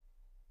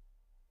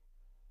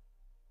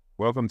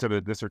Welcome to the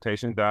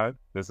Dissertation Dive.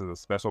 This is a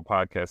special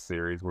podcast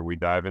series where we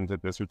dive into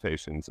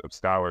dissertations of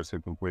scholars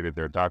who completed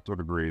their doctoral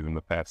degrees in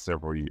the past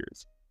several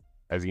years.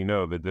 As you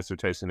know, the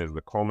dissertation is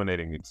the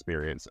culminating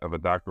experience of a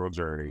doctoral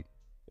journey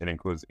and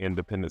includes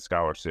independent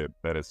scholarship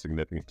that is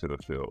significant to the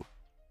field.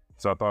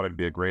 So I thought it'd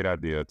be a great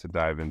idea to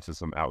dive into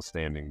some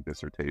outstanding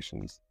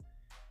dissertations.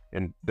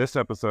 In this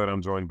episode,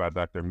 I'm joined by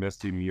Dr.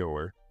 Misty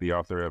Mueller, the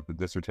author of the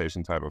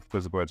dissertation titled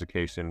Physical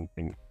Education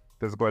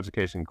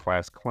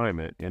Class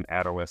Climate in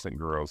Adolescent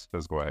Girls'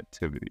 Physical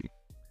Activity.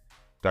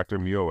 Dr.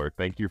 Mueller,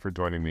 thank you for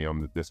joining me on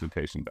the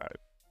Dissertation Dive.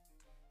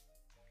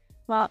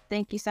 Well,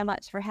 thank you so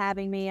much for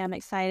having me. I'm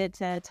excited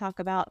to talk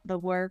about the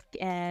work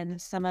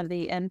and some of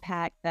the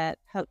impact that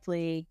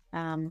hopefully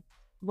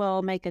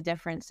will make a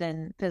difference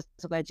in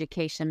physical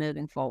education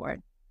moving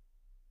forward.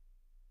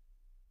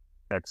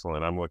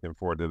 Excellent. I'm looking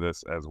forward to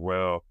this as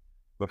well.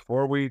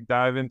 Before we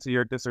dive into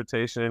your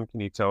dissertation,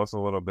 can you tell us a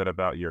little bit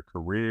about your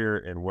career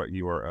and what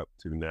you are up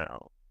to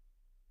now?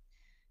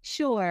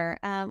 Sure.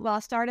 Well, I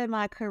started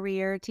my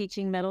career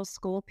teaching middle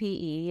school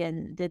PE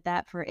and did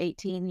that for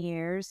 18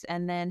 years,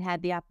 and then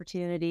had the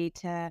opportunity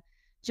to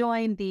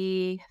join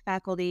the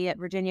faculty at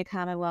Virginia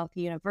Commonwealth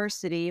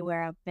University,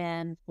 where I've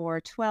been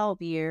for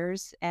 12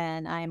 years,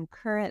 and I'm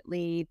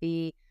currently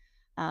the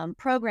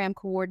program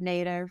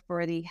coordinator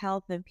for the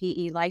Health and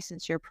PE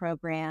licensure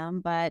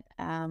program. But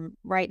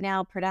right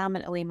now,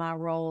 predominantly my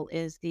role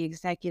is the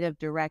executive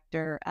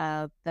director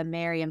of the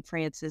Mary and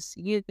Frances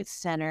Youth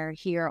Center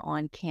here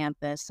on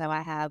campus. So I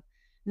have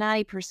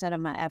 90% of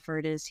my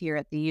effort is here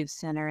at the Youth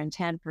Center, and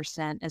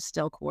 10% is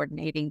still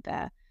coordinating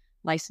the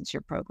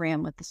licensure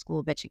program with the School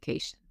of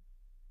Education.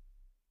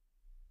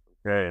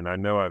 Okay, and I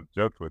know I've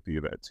joked with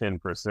you that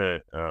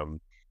 10%,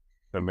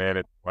 the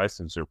managed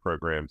licensure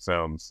program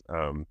sounds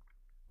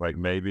like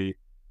maybe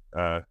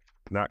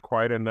not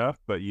quite enough,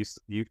 but you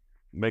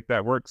make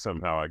that work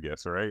somehow, I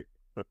guess, right?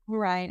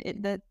 Right.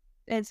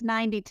 It's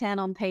 90-10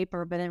 on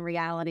paper, but in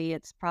reality,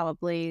 it's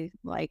probably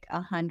like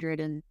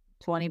 120%,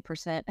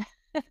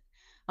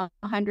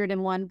 100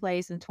 in one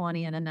place and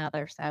 20 in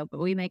another. So,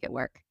 but we make it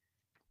work.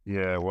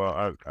 Yeah,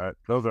 well,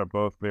 those are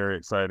both very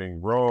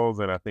exciting roles,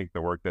 and I think the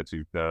work that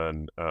you've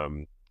done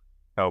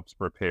helps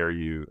prepare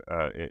you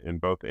in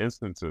both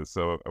instances.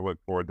 So I look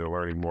forward to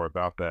learning more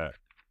about that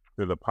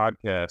through the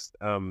podcast.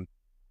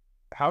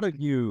 How did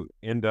you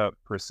end up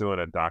pursuing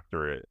a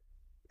doctorate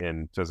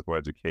in physical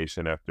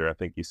education after, I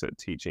think you said,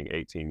 teaching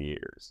 18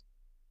 years?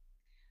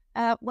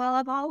 Well,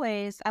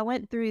 I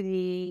went through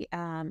the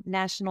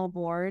national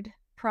board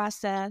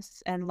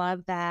process and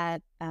loved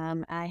that.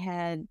 I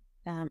had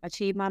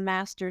achieved my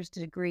master's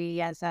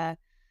degree I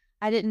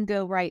didn't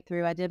go right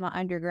through. I did my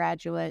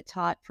undergraduate,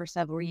 taught for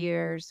several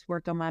years,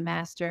 worked on my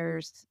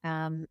master's,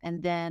 and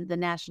then the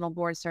national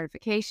board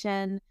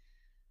certification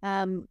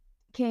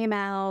came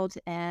out,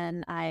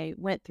 and I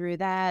went through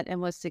that and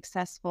was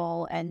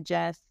successful. And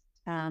just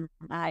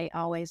I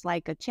always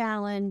like a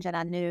challenge, and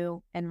I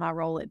knew in my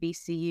role at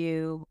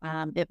VCU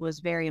it was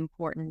very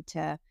important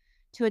to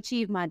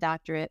achieve my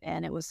doctorate,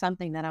 and it was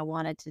something that I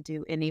wanted to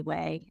do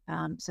anyway.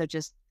 So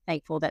just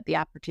thankful that the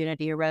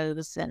opportunity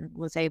arose and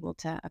was able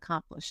to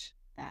accomplish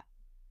that.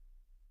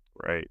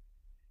 Right.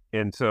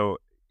 And so,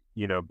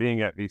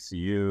 being at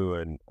VCU,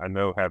 and I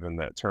know having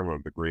that terminal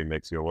degree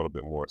makes you a little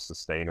bit more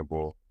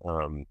sustainable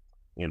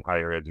in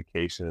higher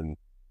education.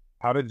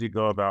 How did you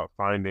go about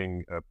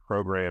finding a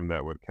program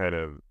that would kind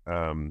of,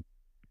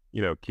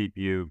 keep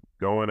you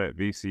going at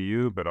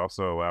VCU, but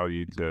also allow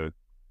you to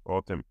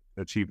ultimately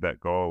achieve that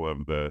goal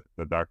of the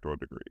doctoral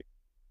degree?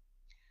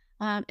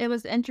 It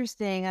was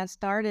interesting. I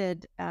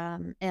started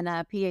in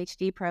a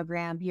PhD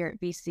program here at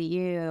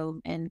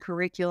VCU in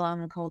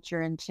curriculum,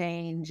 culture, and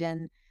change.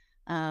 And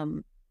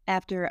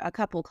after a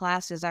couple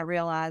classes, I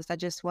realized I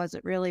just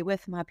wasn't really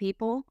with my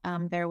people.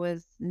 There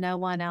was no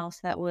one else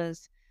that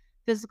was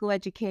physical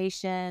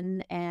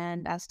education.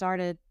 And I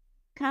started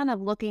kind of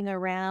looking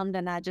around,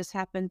 and I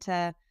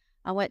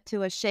went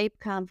to a SHAPE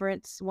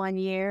conference one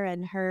year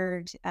and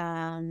heard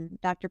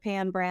Dr.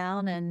 Pam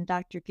Brown and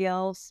Dr.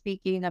 Gill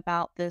speaking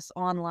about this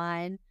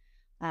online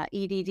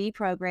EDD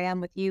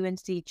program with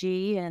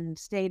UNCG, and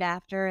stayed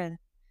after and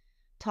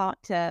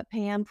talked to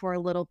Pam for a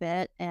little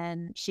bit.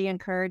 And she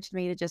encouraged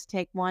me to just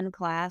take one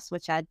class,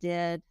 which I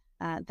did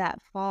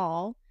that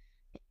fall,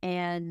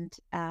 and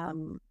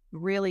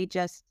really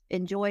just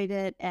enjoyed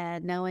it.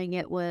 And knowing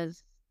it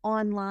was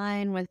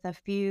online with a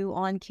few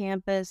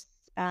on-campus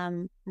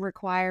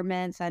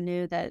requirements, I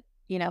knew that,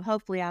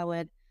 hopefully I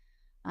would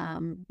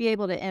be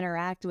able to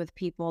interact with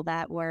people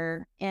that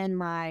were in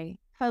my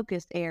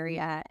focused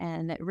area.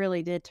 And it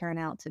really did turn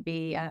out to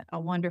be a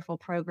wonderful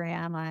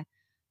program.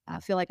 I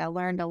feel like I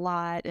learned a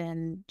lot,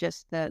 and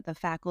just the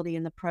faculty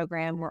in the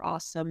program were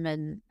awesome,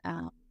 and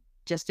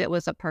it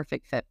was a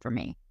perfect fit for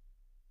me.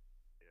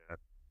 Yeah,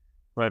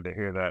 glad to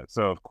hear that.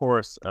 So, of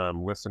course,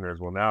 listeners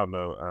will now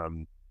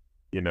know,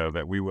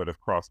 that we would have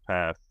crossed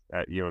paths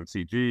at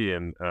UNCG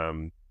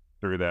and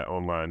through that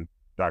online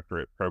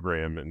doctorate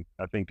program. And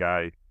I think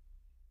I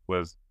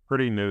was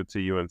pretty new to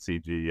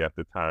UNCG at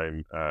the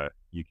time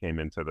you came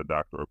into the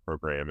doctoral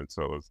program. And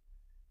so it was,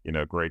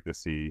 great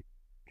to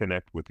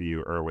connect with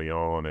you early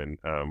on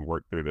and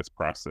work through this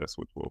process,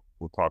 which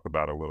we'll talk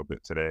about a little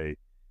bit today.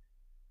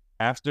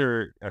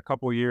 After a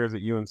couple years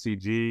at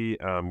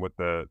UNCG with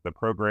the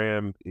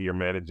program, you're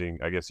managing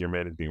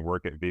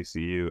work at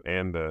VCU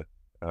and the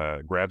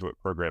graduate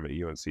program at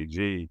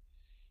UNCG.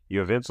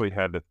 You eventually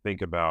had to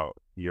think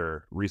about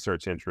your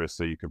research interests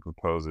so you could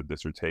propose a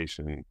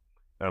dissertation.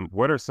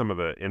 What are some of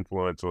the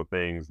influential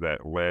things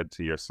that led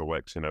to your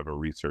selection of a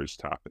research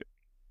topic?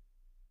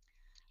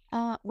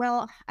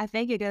 Well, I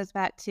think it goes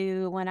back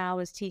to when I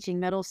was teaching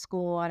middle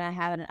school and I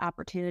had an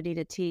opportunity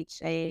to teach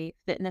a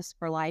fitness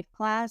for life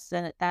class.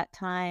 And at that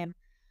time,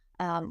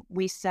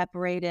 we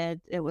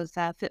separated. It was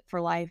a Fit for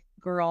Life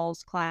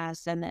girls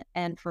class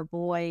and for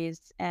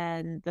boys.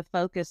 And the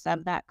focus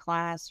of that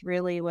class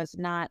really was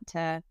not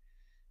to,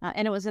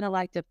 and it was an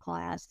elective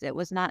class. It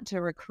was not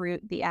to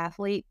recruit the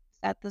athletes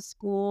at the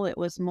school. It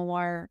was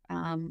more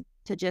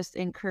to just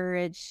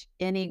encourage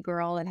any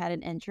girl that had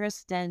an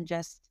interest in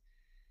just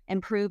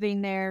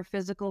improving their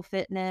physical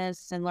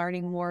fitness and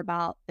learning more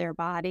about their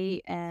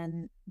body.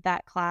 And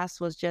that class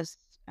was just,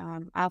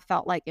 I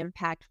felt like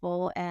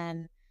impactful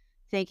and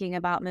thinking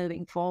about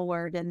moving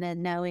forward. And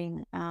then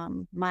knowing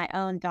my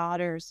own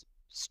daughter's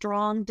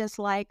strong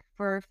dislike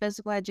for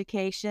physical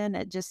education,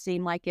 it just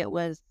seemed like it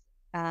was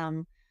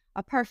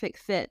a perfect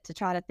fit to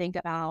try to think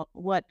about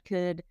what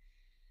could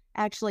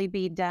actually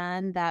be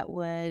done that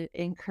would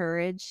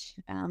encourage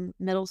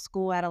middle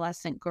school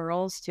adolescent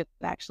girls to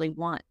actually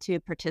want to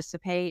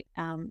participate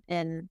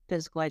in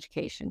physical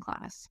education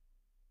class.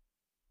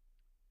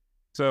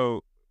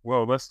 So,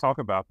 well, let's talk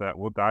about that.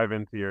 We'll dive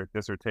into your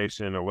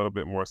dissertation a little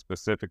bit more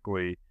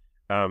specifically.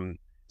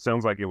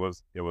 Sounds like it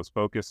was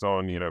focused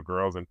on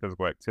girls and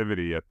physical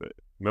activity at the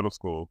middle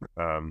school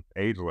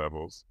age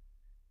levels.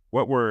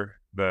 What were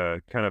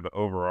the kind of the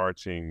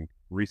overarching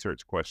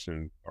research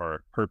question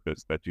or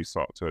purpose that you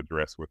sought to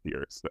address with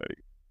your study?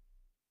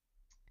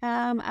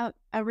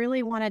 I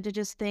really wanted to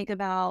just think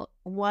about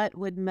what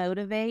would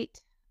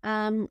motivate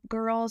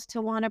girls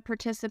to want to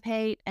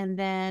participate, and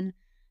then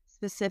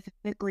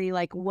specifically,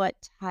 like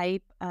what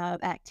type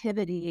of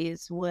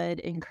activities would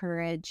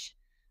encourage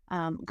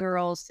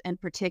girls in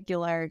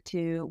particular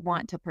to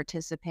want to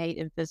participate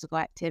in physical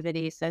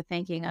activity. So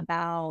thinking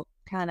about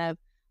kind of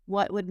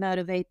what would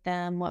motivate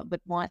them, what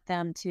would want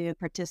them to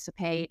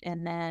participate,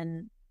 and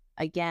then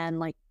again,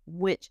 like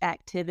which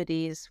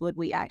activities would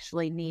we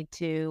actually need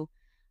to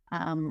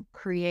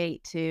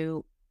create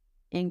to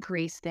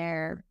increase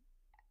their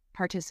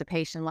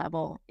participation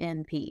level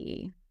in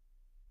PE.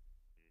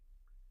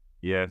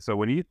 Yeah. So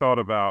when you thought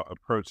about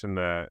approaching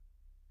that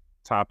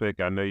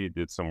topic, I know you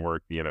did some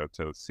work,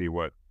 to see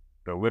what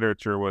the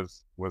literature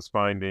was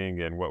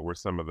finding and what were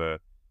some of the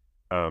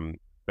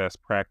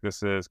best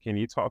practices. Can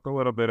you talk a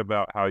little bit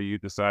about how you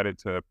decided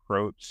to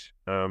approach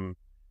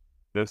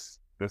this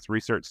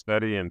research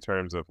study in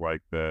terms of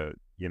like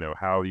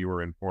how you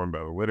were informed by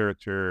the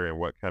literature and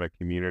what kind of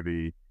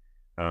community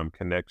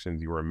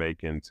connections you were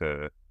making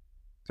to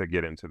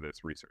get into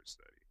this research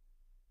study?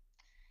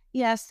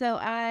 Yeah, so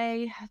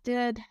I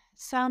did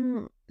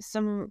some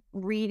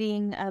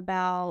reading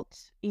about,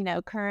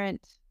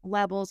 current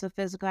levels of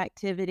physical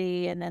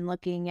activity, and then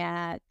looking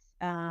at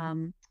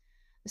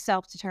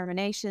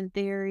self-determination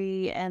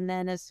theory. And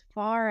then as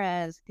far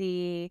as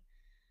the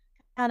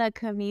kind of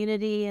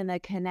community and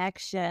the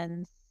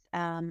connections,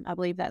 I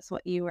believe that's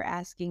what you were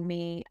asking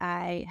me.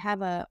 I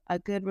have a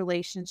good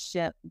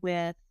relationship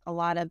with a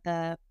lot of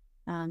the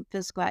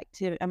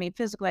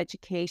physical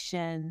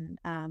education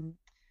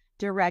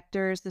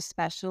directors, the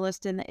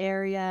specialists in the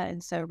area.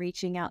 And so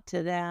reaching out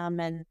to them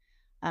and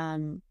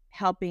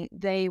helping,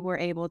 they were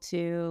able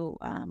to,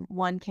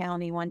 one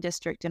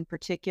district in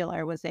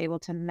particular was able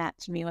to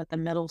match me with a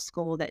middle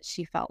school that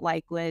she felt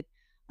like would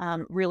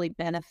really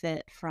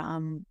benefit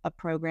from a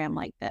program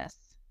like this.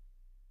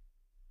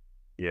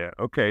 Yeah.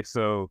 Okay.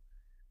 So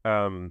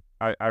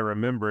I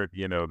remembered,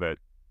 that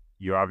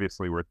you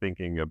obviously were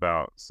thinking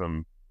about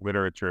some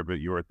literature, but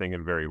you were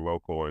thinking very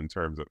local in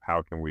terms of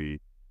how can we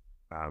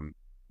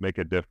make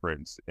a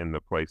difference in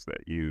the place that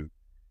you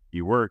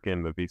work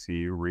in the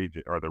VCU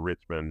region or the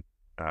Richmond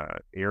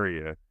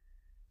area.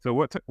 So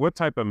what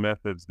type of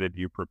methods did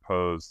you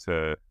propose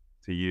to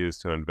use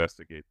to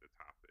investigate the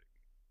topic?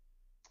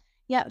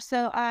 Yeah,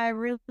 so I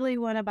really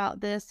went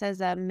about this as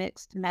a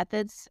mixed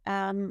methods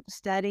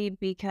study,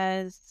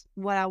 because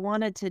what I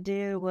wanted to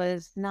do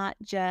was not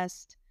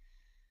just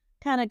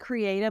kind of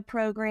create a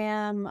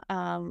program,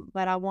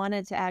 but I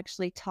wanted to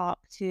actually talk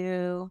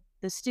to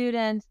the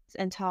students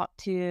and talk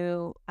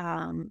to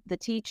the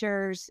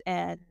teachers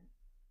and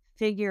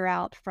figure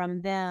out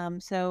from them.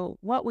 So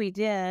what we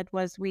did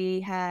was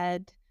we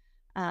had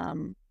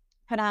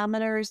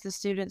pedometers. The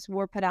students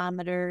wore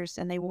pedometers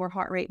and they wore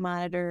heart rate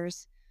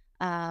monitors.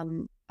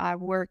 I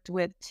worked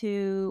with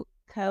 2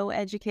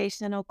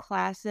 co-educational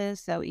classes.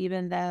 So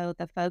even though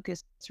the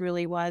focus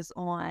really was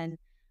on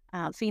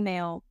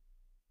female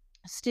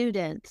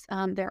students,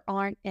 there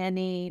aren't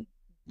any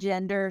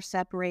gender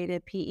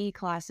separated PE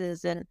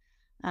classes. And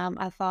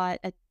I thought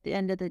at the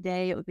end of the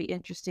day, it would be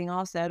interesting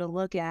also to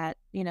look at,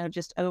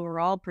 just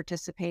overall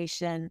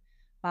participation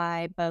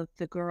by both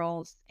the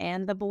girls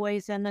and the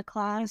boys in the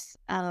class.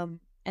 And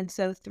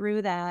so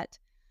through that,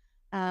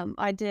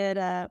 I did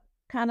a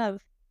kind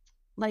of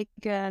like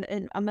a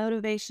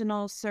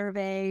motivational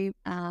survey.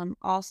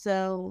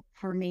 Also,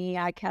 for me,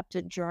 I kept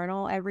a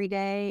journal every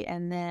day.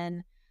 And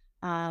then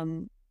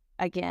um,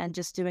 again,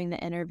 just doing the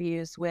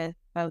interviews with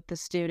both the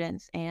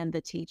students and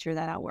the teacher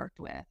that I worked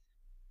with.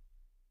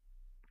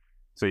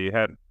 So you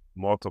had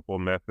multiple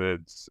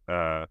methods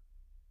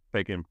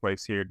taking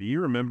place here. Do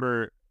you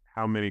remember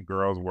how many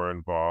girls were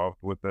involved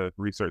with the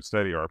research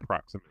study, or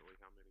approximately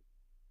how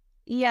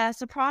many?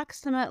 Yes,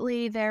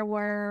 approximately there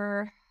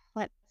were,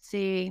 let's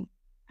see,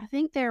 I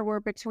think there were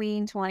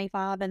between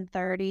 25 and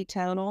 30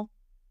 total.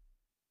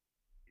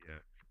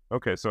 Yeah.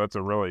 Okay, so it's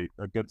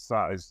a good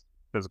size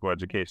physical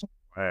education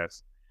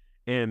class.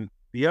 And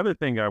the other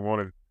thing I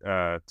wanted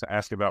to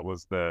ask about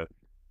was the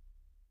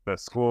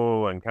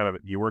school, and kind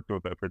of you worked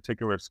with a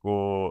particular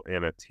school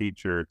and a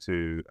teacher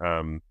to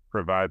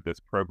provide this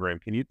program.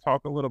 Can you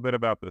talk a little bit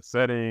about the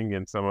setting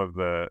and some of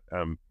the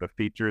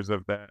features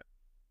of that?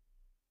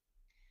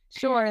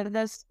 Sure,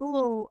 the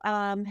school,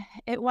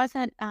 it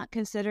wasn't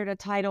considered a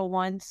Title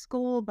I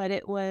school, but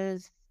it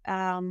was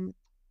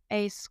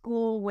a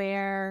school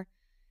where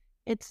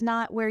it's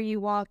not where you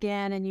walk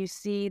in and you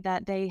see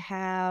that they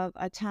have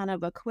a ton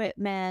of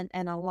equipment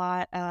and a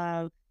lot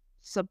of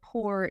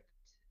support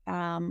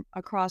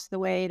across the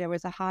way. There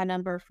was a high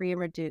number of free and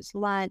reduced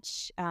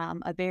lunch,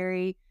 a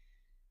very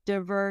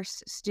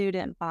diverse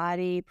student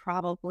body,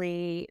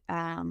 probably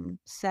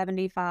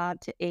 75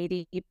 to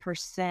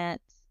 80%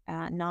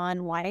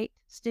 non-white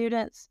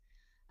students.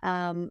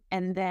 And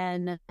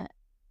then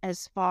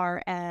as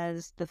far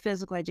as the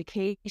physical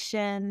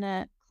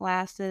education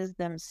classes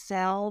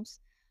themselves,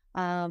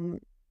 um,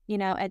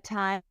 at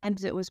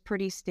times it was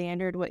pretty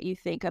standard what you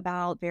think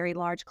about very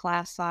large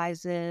class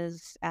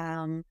sizes.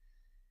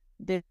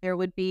 There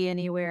would be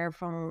anywhere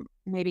from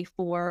maybe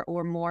 4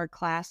 or more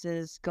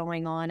classes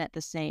going on at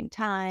the same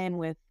time,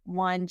 with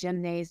one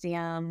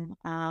gymnasium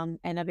and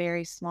a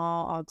very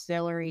small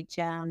auxiliary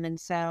gym. And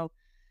so,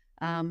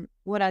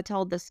 what I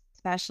told the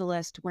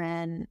specialist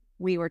when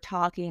we were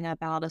talking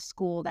about a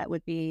school that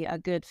would be a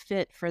good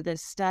fit for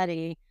this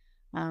study,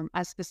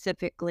 I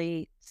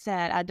specifically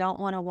said, I don't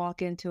want to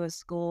walk into a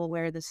school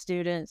where the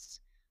students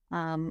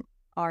um,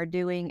 are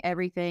doing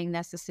everything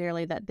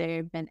necessarily that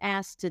they've been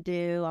asked to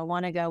do. I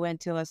want to go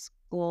into a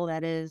school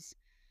that is,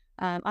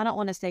 I don't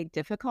want to say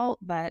difficult,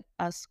 but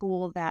a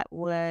school that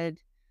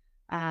would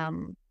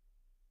um,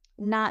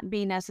 not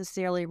be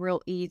necessarily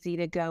real easy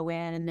to go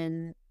in. And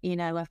then,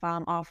 if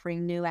I'm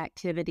offering new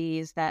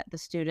activities that the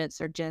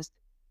students are just,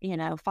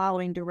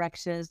 following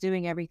directions,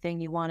 doing everything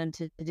you want them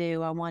to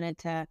do, I wanted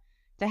to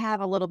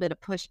have a little bit of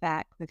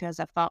pushback, because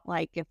I felt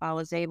like if I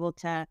was able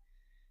to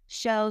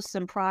show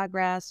some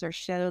progress or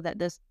show that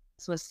this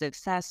was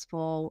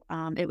successful,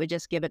 it would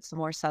just give it some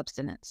more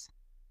substance.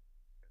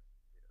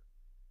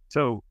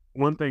 So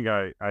one thing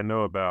I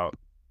know about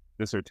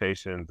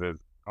dissertations is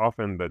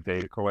often the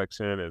data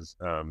collection is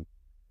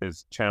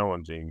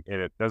challenging,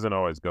 and it doesn't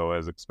always go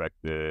as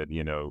expected.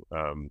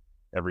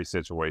 Every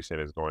situation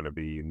is going to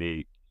be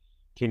unique.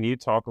 Can you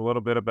talk a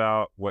little bit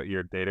about what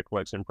your data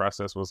collection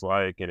process was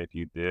like, and if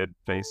you did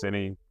face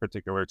any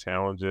particular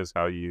challenges,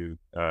 how you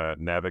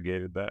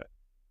navigated that?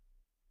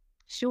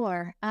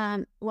 Sure.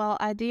 Well,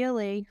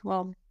 ideally,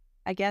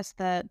 I guess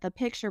the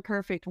picture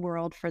perfect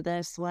world for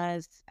this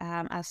was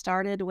I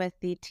started with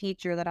the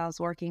teacher that I was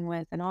working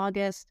with in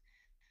August.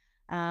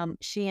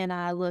 She and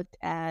I looked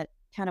at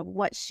kind of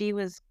what she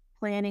was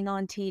planning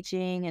on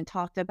teaching and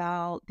talked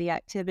about the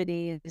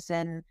activities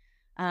and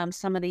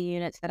some of the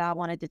units that I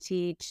wanted to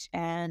teach.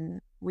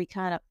 And we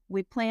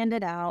planned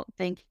it out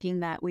thinking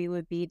that we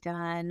would be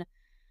done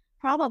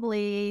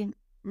probably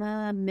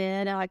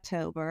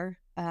mid-October.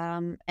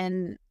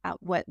 And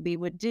what we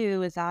would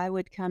do is I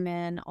would come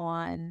in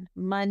on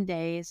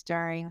Mondays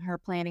during her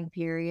planning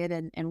period,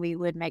 and we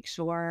would make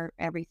sure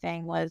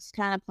everything was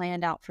kind of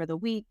planned out for the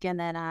week. And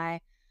then I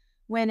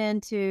went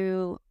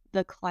into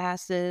the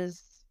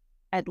classes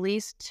at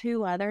least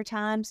 2 other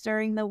times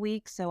during the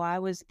week. So I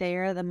was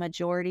there the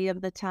majority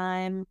of the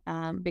time,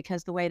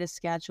 because the way to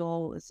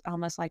schedule was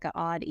almost like an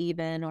odd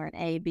even or an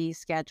A-B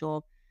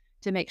schedule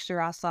to make sure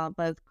I saw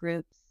both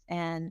groups.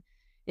 And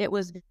it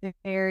was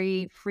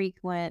very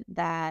frequent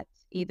that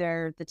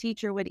either the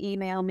teacher would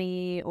email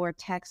me or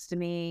text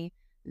me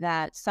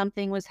that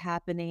something was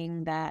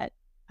happening, that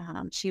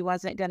she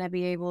wasn't going to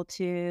be able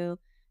to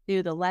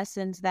do the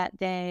lessons that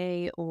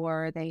day,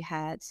 or they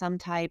had some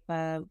type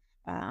of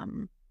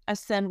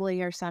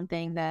assembly or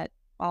something that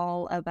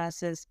all of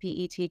us as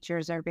PE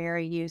teachers are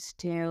very used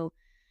to.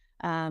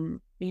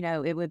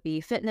 It would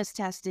be fitness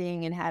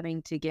testing and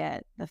having to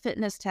get the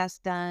fitness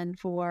test done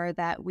for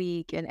that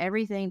week, and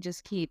everything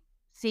just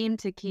seemed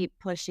to keep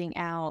pushing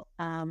out.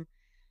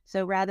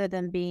 So rather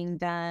than being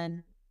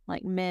done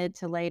like mid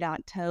to late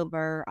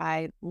October,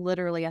 I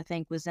literally, I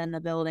think, was in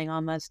the building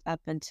almost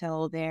up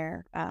until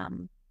their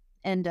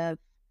end of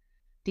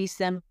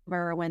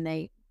December when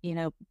they,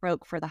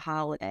 broke for the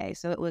holiday.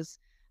 So it was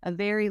a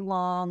very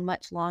long,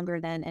 much longer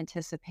than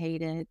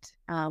anticipated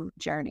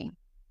journey.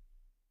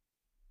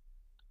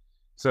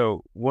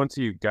 So once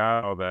you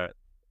got all that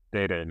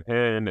data in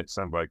hand, it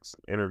sounds like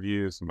some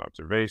interviews, some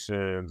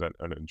observations, and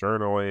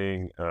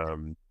journaling.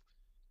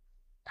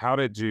 How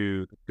did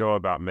you go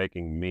about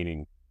making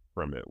meaning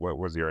from it? What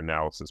was your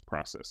analysis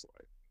process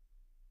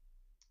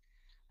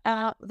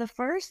like? The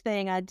first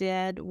thing I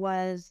did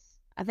was,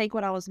 I think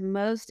what I was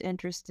most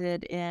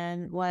interested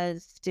in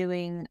was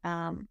doing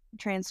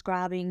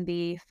transcribing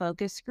the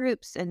focus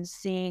groups and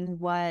seeing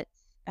what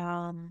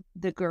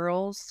the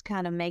girls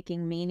kind of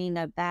making meaning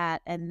of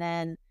that, and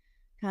then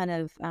kind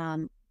of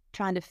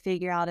trying to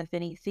figure out if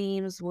any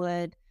themes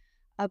would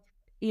up,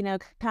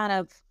 kind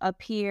of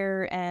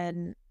appear,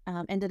 and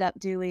ended up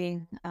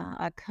doing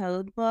a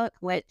code book,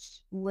 which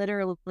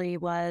literally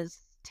was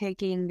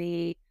taking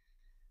the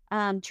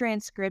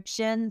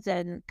transcriptions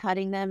and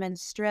cutting them in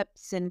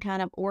strips and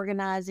kind of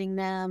organizing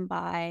them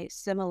by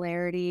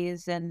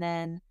similarities, and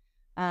then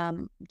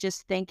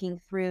just thinking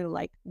through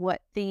like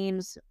what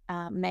themes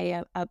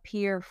may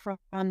appear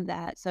from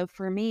that. So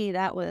for me,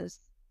 that was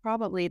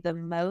probably the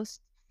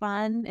most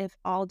fun, if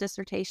all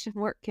dissertation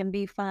work can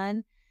be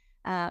fun.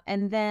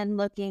 And then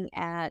looking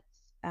at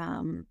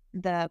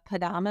the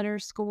pedometer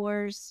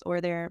scores,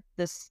 or the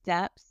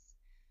steps.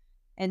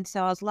 And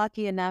so I was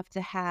lucky enough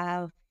to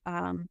have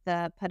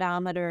the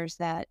pedometers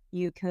that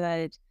you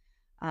could,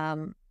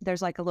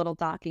 there's like a little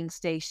docking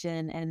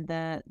station, and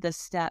the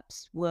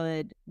steps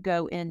would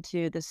go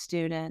into the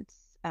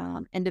students'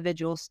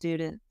 individual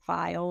student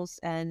files,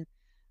 and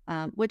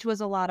which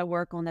was a lot of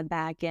work on the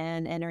back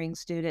end, entering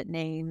student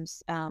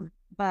names.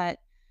 But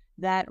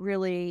that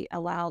really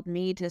allowed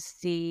me to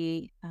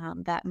see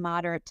that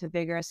moderate to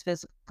vigorous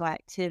physical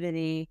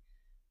activity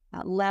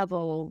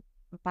level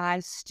by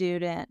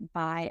student,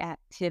 by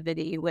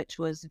activity, which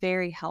was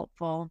very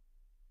helpful.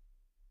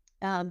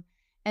 And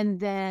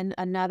then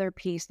another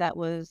piece that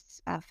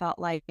was, I felt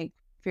like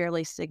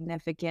fairly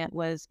significant,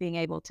 was being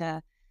able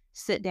to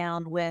sit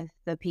down with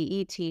the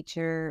PE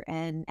teacher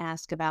and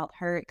ask about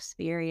her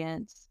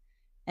experience.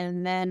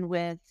 And then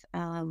with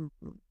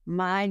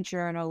my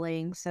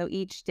journaling, so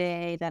each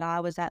day that I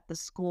was at the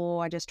school,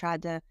 I just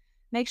tried to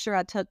make sure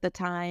I took the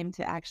time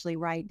to actually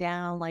write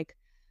down like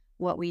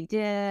what we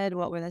did,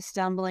 what were the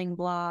stumbling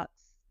blocks.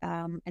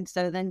 And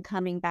so then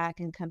coming back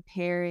and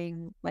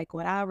comparing like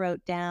what I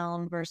wrote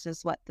down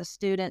versus what the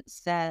students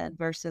said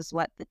versus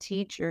what the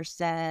teacher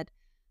said,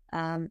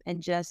 and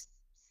just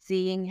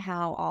seeing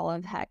how all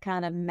of that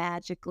kind of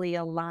magically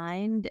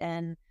aligned.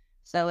 And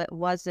so it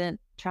wasn't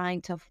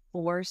trying to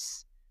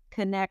force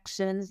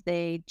connections.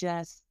 They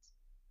just,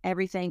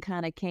 everything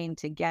kind of came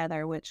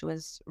together, which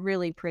was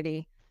really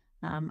pretty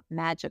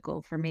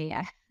magical for me.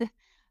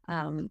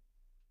 Um,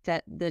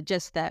 that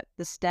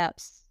the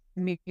steps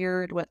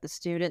mirrored what the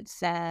students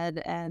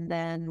said, and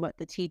then what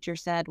the teacher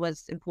said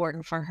was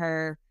important for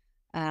her.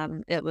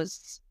 It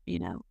was,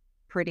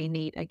 pretty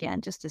neat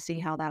again, just to see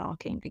how that all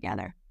came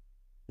together.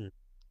 Hmm.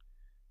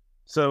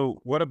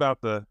 So what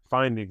about the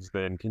findings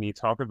then? Can you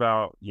talk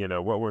about,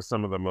 what were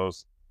some of the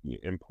most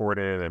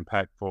important,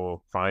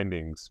 impactful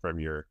findings from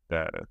your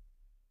data?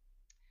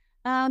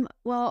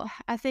 Well,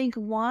 I think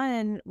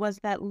one was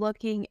that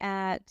looking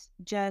at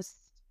just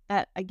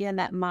again,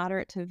 that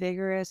moderate to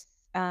vigorous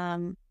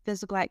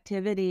physical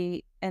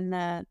activity and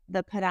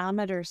the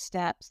pedometer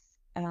steps.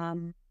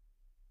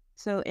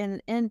 So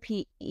in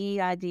NPE,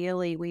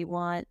 ideally, we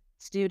want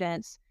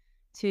students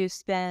to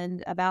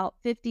spend about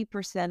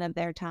 50% of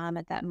their time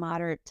at that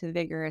moderate to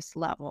vigorous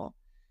level.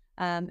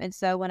 And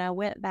so when I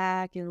went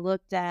back and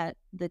looked at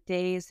the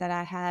days that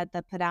I had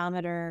the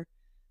pedometer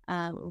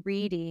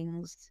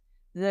readings,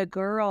 the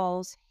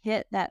girls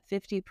hit that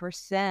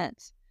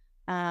 50%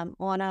 on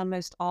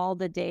almost all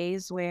the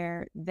days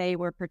where they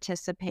were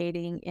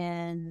participating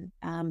in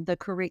the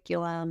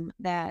curriculum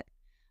that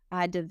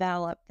I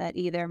developed, that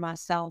either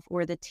myself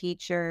or the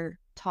teacher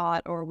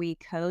taught or we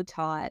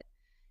co-taught.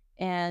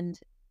 And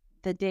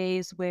the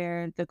days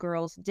where the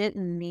girls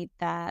didn't meet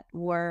that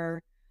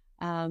were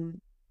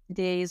um,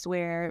 days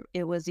where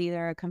it was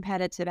either a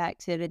competitive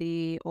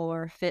activity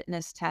or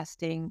fitness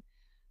testing.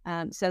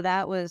 So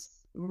that was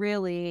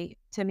really,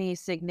 to me,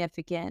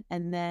 significant.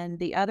 And then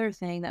the other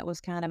thing that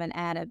was kind of an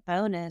added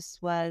bonus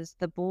was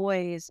the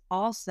boys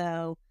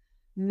also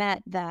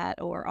met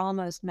that, or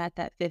almost met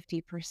that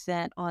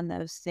 50% on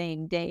those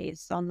same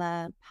days. On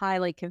the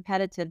highly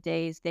competitive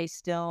days, they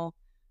still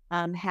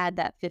had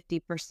that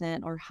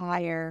 50% or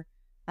higher.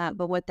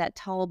 But what that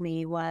told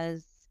me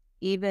was,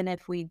 even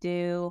if we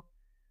do,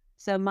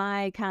 so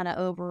my kind of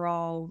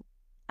overall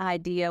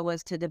idea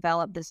was to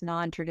develop this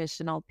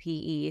non-traditional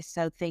PE.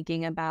 So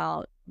thinking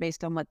about,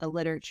 based on what the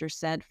literature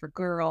said for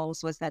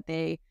girls, was that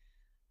they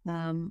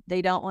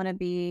don't want to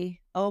be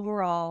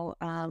overall,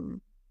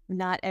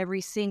 not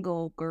every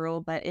single girl,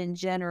 but in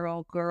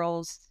general,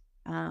 girls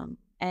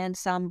and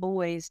some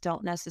boys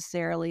don't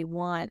necessarily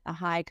want a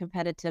high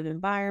competitive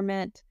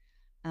environment.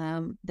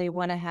 They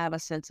want to have a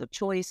sense of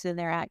choice in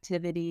their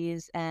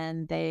activities,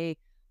 and they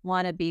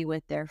want to be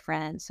with their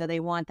friends. So they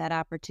want that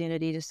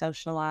opportunity to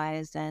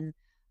socialize. And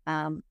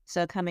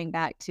so coming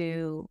back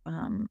to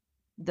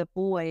the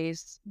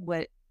boys,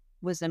 what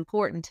was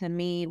important to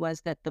me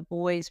was that the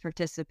boys'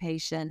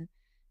 participation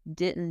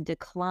didn't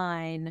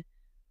decline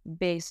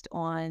based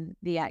on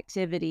the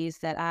activities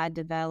that I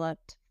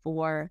developed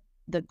for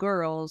the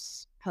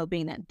girls,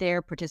 hoping that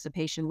their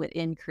participation would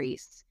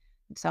increase.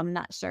 So I'm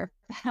not sure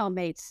if that all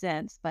made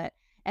sense, but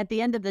at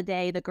the end of the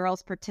day, the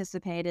girls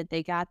participated.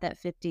 They got that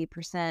 50%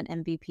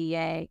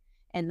 MVPA,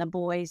 and the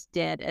boys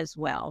did as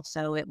well.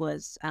 So it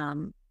was,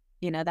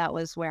 that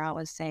was where I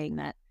was saying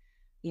that,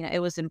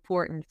 it was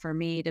important for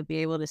me to be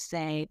able to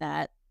say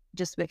that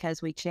just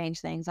because we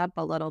changed things up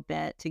a little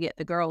bit to get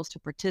the girls to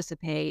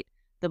participate,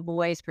 the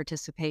boys'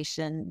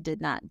 participation did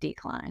not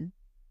decline.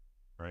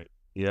 Right.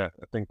 Yeah,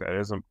 I think that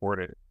is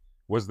important.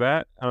 Was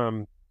that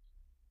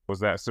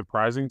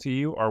surprising to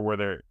you, or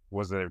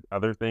was there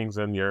other things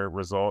in your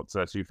results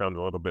that you found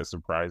a little bit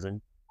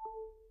surprising?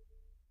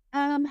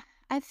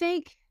 I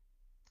think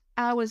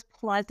I was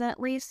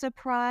pleasantly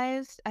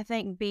surprised. I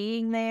think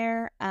being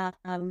there,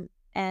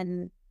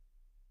 and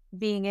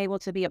being able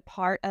to be a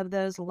part of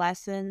those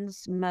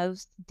lessons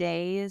most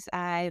days,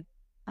 I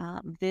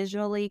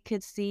visually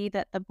could see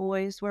that the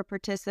boys were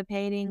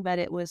participating, but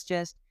it was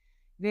just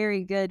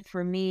very good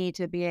for me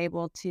to be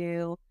able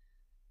to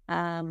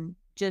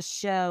just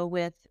show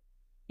with,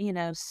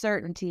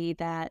 certainty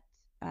that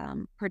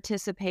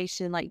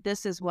participation, like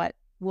this is what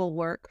will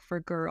work for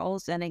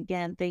girls. And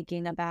again,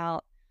 thinking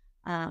about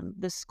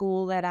the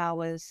school that I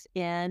was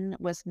in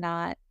was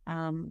not,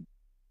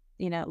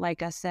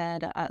 like I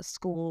said, a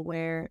school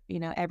where,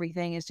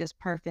 everything is just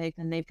perfect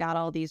and they've got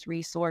all these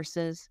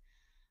resources.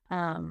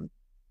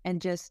 And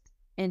just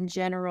in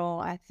general,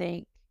 I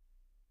think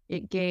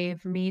it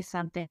gave me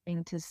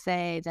something to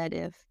say that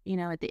if,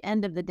 at the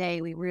end of the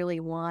day, we really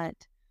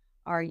want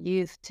our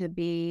youth to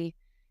be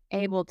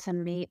able to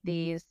meet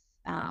this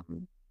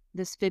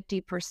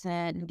 50%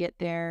 and get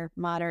their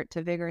moderate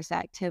to vigorous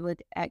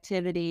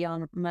activity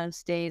on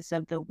most days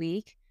of the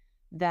week,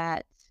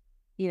 that,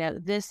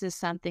 this is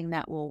something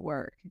that will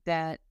work.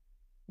 That,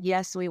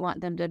 yes, we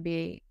want them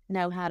to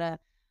know how to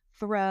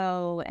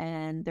throw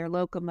and their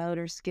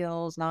locomotor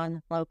skills,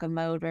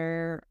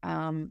 non-locomotor.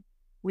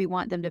 We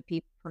want them to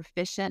be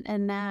proficient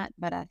in that.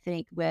 But I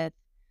think with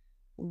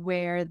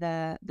where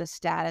the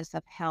status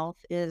of health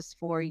is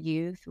for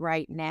youth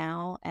right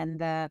now, and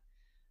the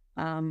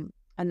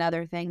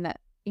another thing that,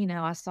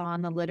 I saw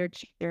in the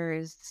literature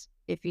is,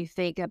 if you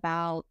think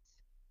about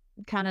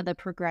kind of the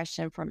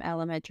progression from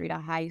elementary to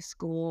high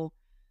school,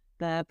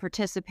 the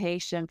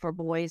participation for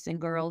boys and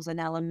girls in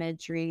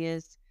elementary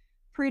is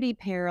pretty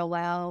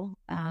parallel.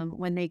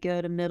 When they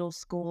go to middle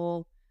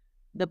school,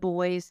 the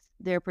boys,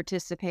 their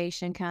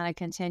participation kind of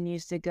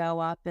continues to go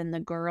up, and the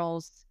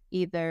girls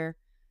either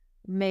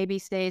maybe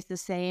stays the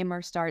same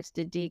or starts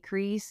to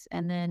decrease.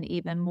 And then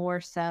even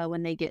more so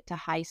when they get to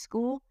high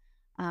school.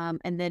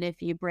 And then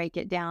if you break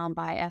it down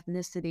by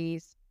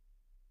ethnicities,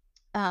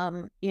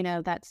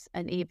 that's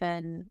an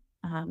even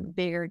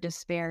bigger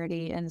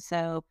disparity. And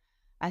so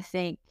I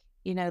think,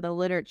 the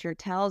literature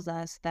tells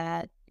us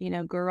that,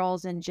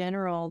 girls in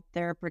general,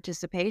 their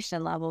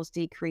participation levels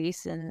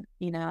decrease. And,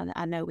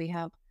 I know we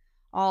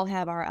all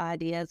have our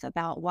ideas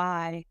about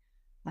why,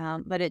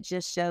 but it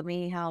just showed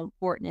me how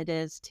important it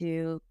is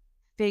to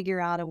figure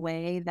out a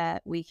way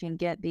that we can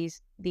get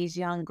these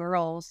young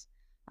girls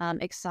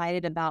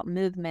excited about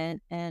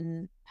movement,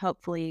 and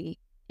hopefully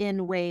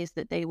in ways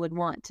that they would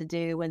want to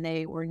do when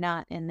they were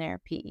not in their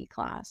PE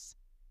class.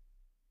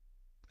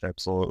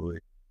 Absolutely.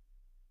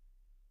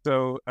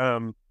 So,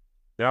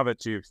 now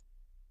that you've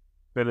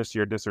finished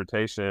your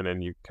dissertation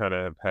and you kind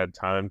of had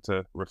time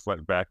to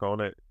reflect back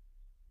on it,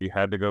 you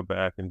had to go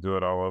back and do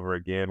it all over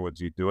again, would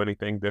you do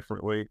anything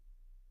differently?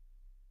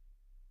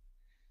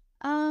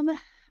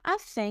 I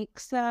think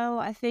so.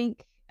 I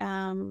think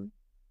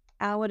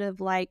I would have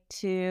liked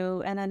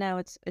to, and I know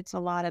it's a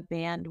lot of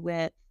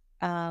bandwidth.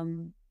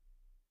 Um,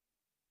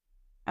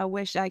 I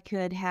wish I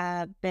could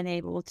have been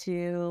able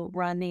to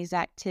run these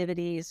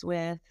activities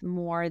with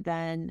more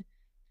than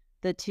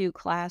the two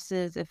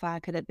classes. If I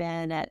could have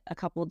been at a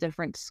couple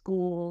different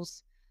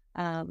schools,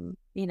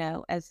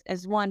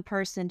 as one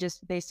person,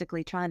 just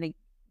basically trying to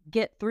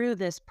get through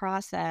this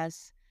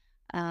process.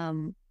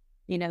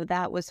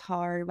 That was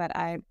hard, but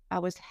I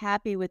was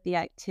happy with the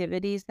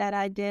activities that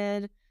I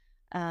did.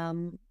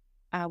 Um,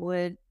 I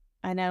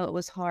know it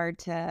was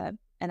hard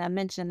and I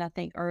mentioned, I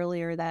think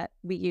earlier, that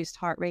we used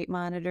heart rate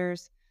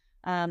monitors.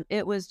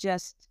 It was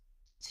just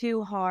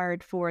too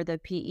hard for the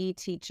PE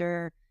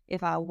teacher,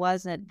 if I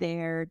wasn't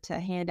there, to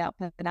hand out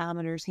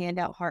pedometers, hand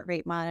out heart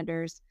rate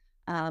monitors.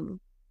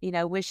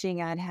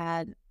 Wishing I'd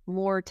had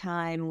more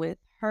time with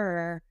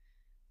her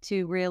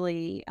to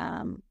really,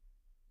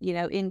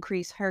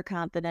 increase her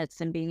confidence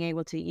in being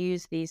able to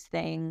use these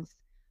things,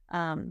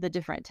 the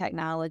different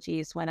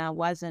technologies, when I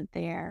wasn't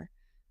there.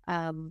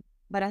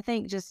 But I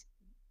think just,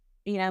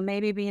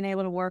 maybe being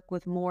able to work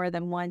with more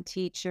than one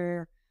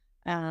teacher,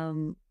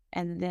 and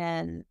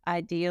then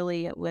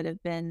ideally it would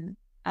have been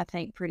I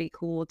think, pretty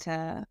cool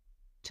to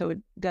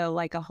go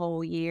like a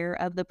whole year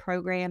of the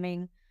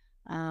programming,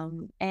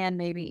 and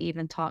maybe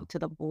even talk to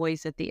the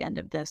boys at the end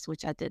of this,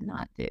 which I did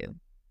not do.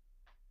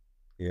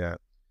 Yeah.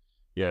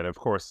 Yeah, and of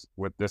course,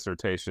 with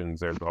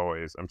dissertations, there's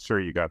always, I'm sure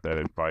you got that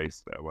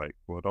advice that like,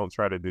 well, don't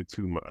try to do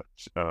too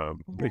much.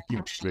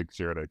 Make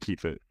sure to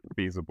keep it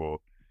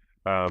feasible.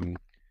 Um,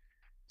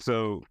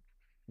 so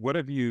what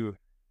have you,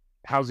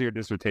 how's your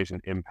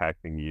dissertation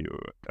impacting you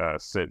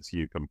since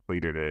you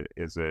completed it?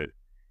 Is it,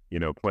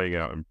 playing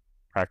out in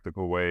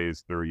practical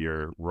ways through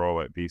your role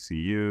at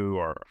VCU,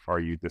 or are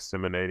you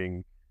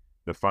disseminating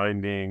the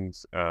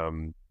findings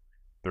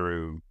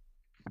through,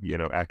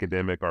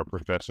 academic or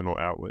professional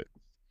outlets?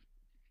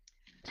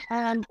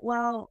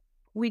 Well,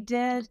 we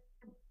did.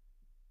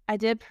 I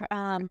did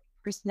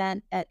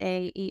present at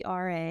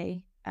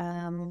AERA.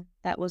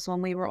 That was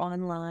when we were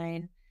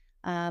online.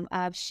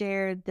 I've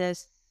shared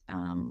this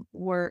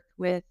work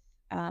with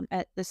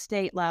at the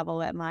state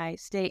level at my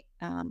state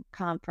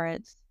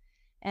conference,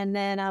 and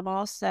then I've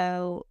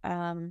also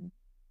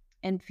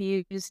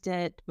infused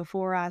it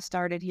before I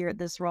started here at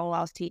this role.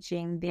 I was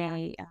teaching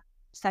the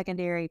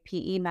secondary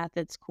PE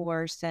methods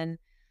course, and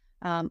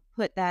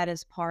put that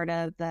as part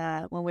of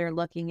the when we were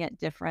looking at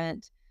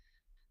different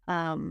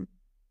um,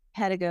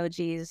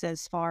 pedagogies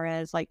as far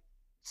as like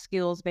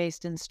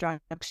skills-based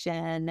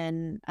instruction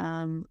and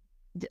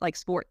like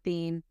sport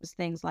themes,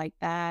 things like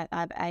that.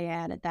 I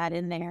added that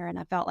in there, and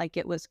I felt like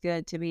it was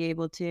good to be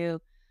able to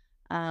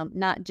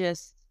not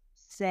just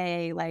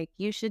say like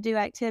you should do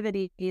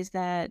activities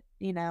that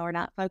are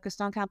not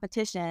focused on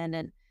competition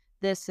and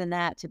this and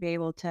that, to be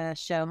able to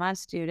show my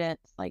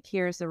students like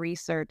here's the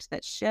research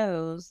that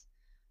shows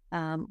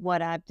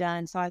what I've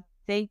done. So I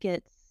think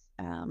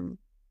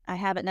I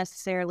haven't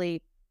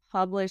necessarily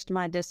published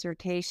my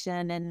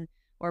dissertation and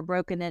or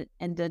broken it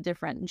into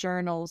different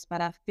journals,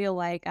 but I feel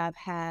like I've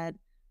had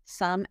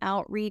some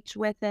outreach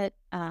with it,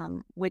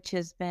 which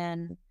has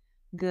been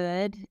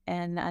good.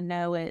 And I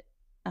know it,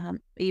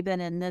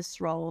 even in this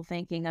role,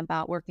 thinking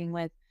about working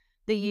with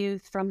the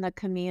youth from the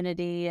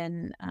community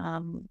and,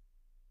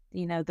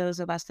 those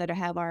of us that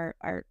have our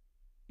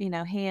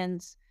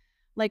hands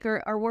like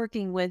are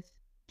working with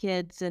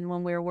kids. And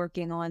when we're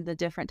working on the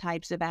different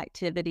types of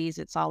activities,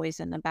 it's always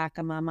in the back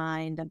of my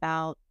mind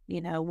about,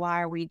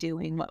 why are we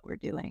doing what we're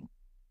doing?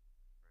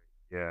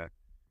 Yeah.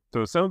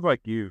 So it sounds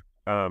like you've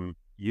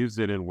used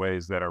it in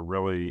ways that are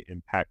really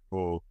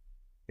impactful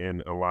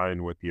and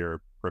aligned with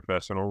your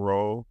professional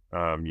role.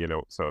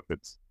 So if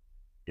it's,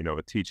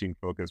 a teaching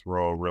focused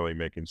role, really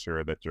making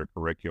sure that your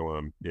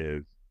curriculum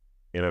is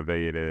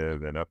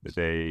innovative and up to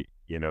date,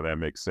 that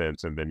makes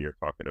sense. And then you're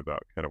talking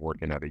about kind of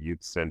working at a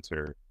youth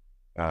center.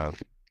 Uh,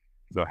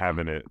 so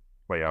having it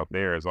play out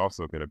there is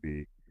also going to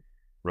be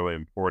really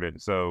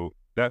important. So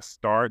that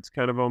starts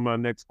kind of on my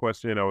next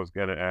question. I was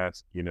going to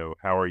ask,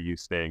 how are you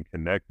staying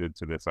connected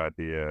to this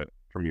idea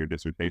from your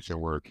dissertation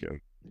work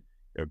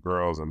of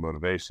girls and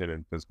motivation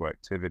and physical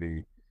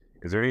activity?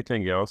 Is there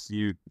anything else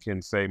you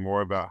can say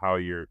more about how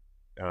you're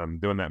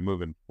doing that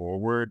moving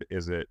forward?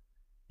 Is it,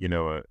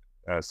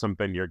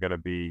 something you're going to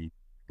be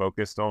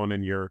focused on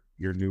in your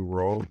new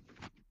role?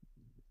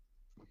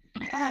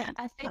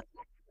 I think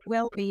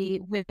will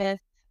be with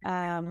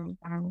um,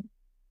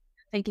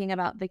 thinking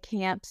about the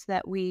camps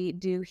that we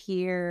do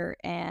here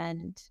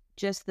and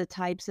just the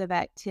types of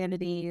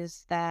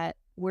activities that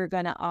we're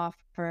going to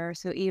offer.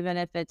 So even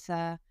if it's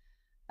a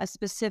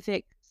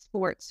specific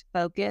sports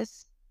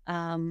focus,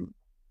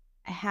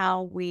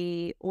 how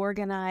we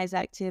organize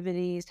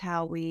activities,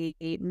 how we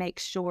make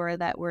sure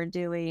that we're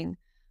doing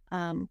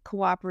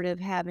cooperative,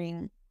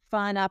 having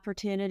fun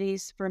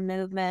opportunities for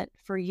movement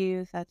for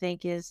youth, I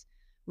think is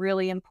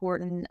really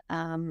important.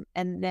 And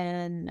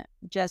then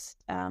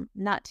just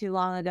not too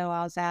long ago,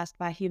 I was asked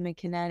by Human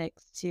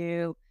Kinetics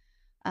to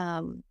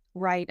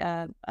write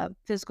a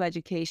physical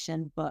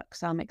education book.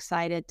 So I'm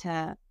excited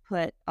to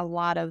put a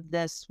lot of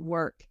this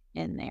work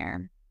in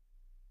there.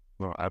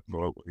 Well,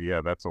 absolutely.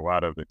 Yeah, that's a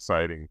lot of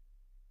exciting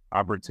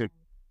opportunity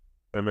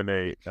to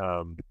emanate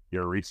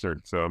your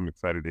research. So I'm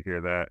excited to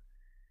hear that.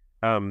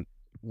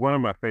 One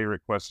of my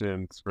favorite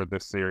questions for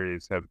this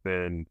series have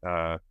been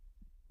to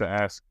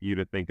ask you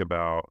to think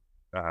about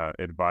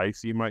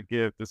advice you might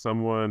give to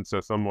someone. So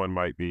someone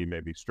might be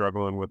maybe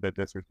struggling with a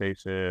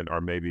dissertation,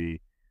 or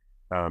maybe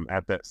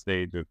at that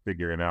stage of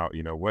figuring out,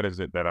 what is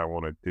it that I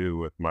want to do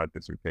with my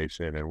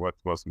dissertation and what's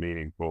most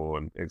meaningful,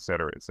 and et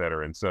cetera, et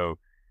cetera. And so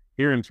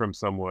hearing from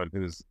someone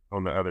who's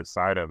on the other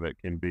side of it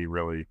can be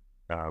really,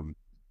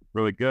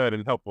 really good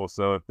and helpful.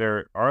 So if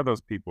there are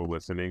those people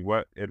listening,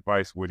 what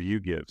advice would you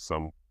give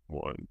someone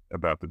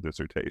about the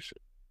dissertation?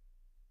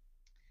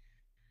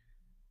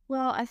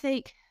 Well, I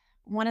think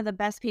one of the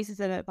best pieces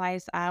of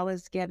advice I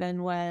was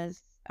given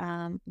was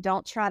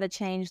don't try to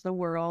change the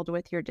world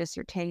with your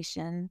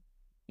dissertation.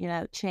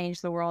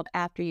 Change the world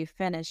after you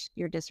finish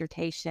your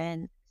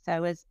dissertation.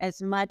 So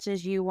as much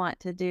as you want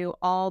to do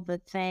all the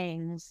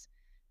things,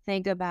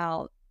 think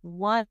about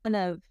one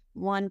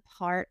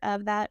part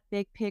of that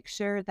big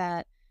picture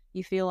that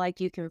you feel like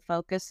you can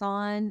focus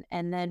on,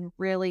 and then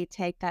really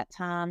take that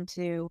time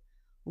to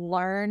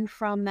learn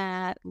from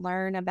that,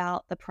 learn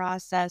about the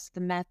process,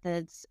 the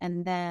methods,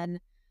 and then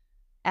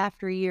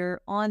after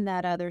you're on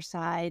that other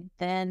side,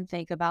 then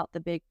think about the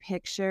big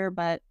picture.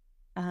 But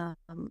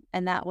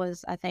and that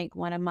was, I think,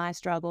 one of my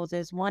struggles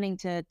is wanting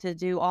to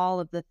do all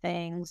of the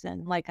things,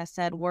 and like I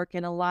said, work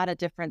in a lot of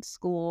different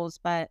schools,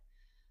 but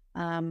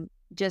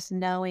just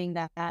knowing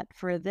that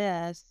for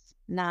this,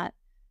 not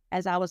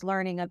as I was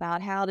learning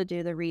about how to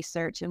do the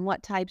research and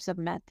what types of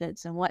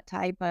methods and what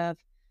type of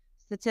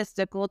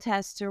statistical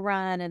tests to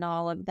run and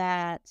all of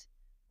that,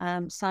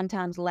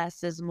 sometimes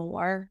less is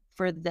more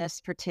for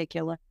this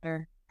particular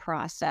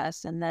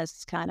process and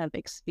this kind of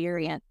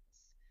experience.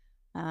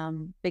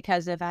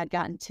 Because if I'd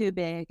gotten too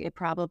big, it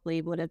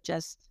probably would have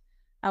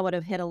I would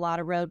have hit a lot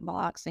of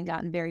roadblocks and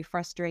gotten very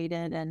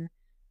frustrated and,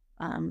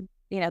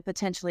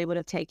 potentially would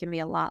have taken me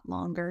a lot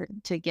longer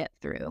to get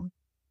through.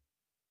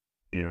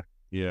 Yeah,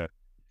 yeah,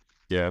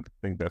 yeah. I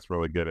think that's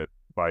really good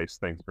advice.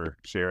 Thanks for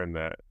sharing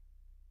that.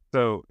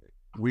 So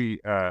we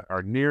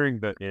are nearing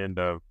the end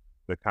of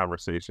the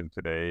conversation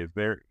today. Is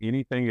there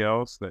anything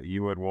else that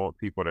you would want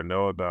people to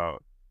know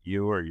about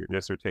you or your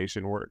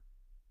dissertation work?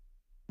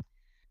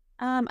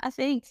 I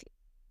think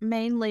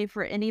mainly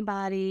for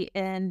anybody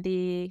in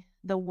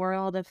the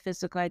world of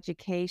physical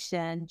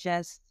education,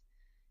 just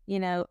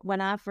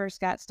when I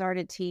first got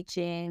started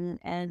teaching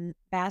and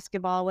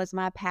basketball was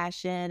my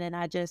passion, and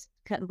I just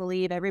couldn't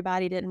believe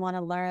everybody didn't want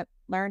to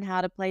learn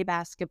how to play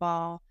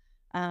basketball.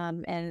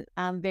 And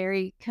I'm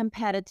very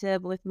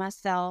competitive with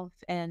myself,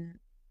 and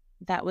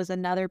that was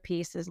another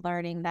piece is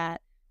learning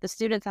that the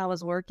students I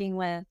was working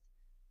with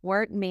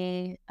weren't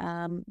me.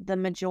 The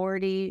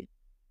majority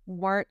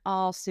weren't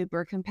all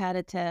super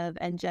competitive,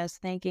 and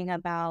just thinking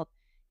about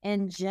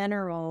in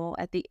general,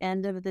 at the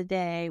end of the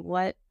day,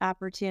 what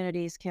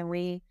opportunities can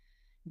we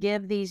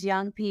give these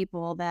young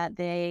people that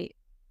they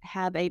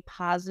have a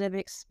positive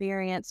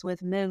experience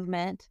with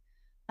movement,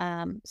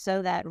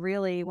 so that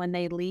really when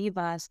they leave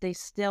us, they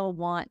still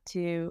want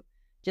to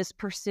just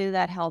pursue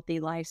that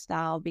healthy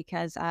lifestyle.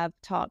 Because I've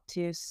talked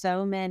to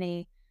so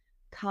many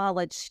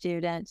college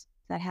students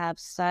that have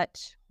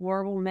such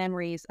horrible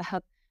memories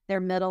of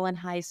their middle and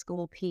high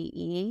school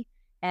PE.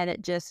 And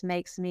it just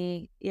makes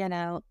me,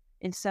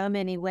 in so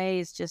many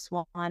ways, just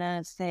want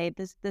to say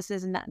this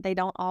is not, they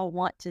don't all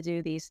want to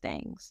do these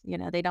things.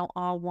 They don't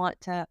all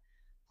want to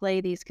play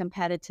these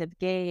competitive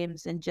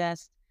games, and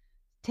just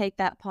take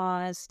that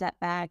pause, step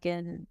back,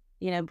 and,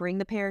 bring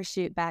the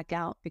parachute back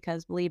out.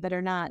 Because believe it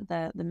or not,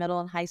 the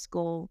middle and high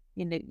school,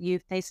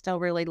 youth, they still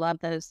really love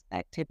those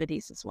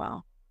activities as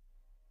well.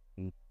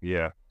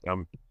 Yeah,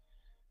 I'm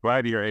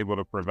glad you're able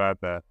to provide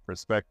that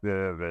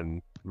perspective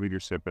and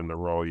leadership in the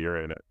role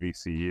you're in at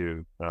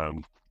VCU. I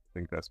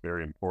think that's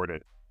very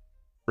important.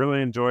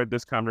 Really enjoyed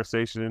this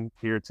conversation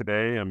here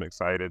today. I'm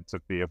excited to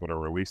be able to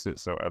release it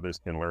so others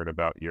can learn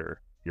about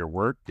your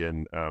work,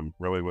 and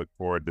really look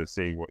forward to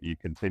seeing what you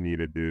continue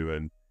to do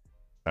in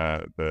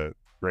the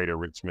greater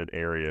Richmond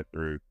area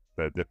through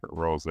the different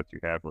roles that you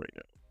have right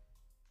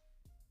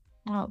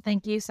now. Oh,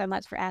 thank you so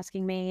much for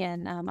asking me.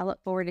 And I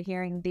look forward to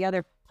hearing the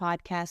other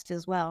podcast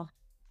as well.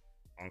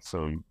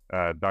 Awesome.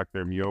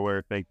 Dr.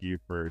 Mueller, thank you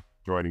for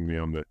joining me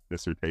on the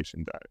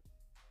dissertation dive.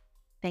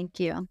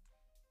 Thank you.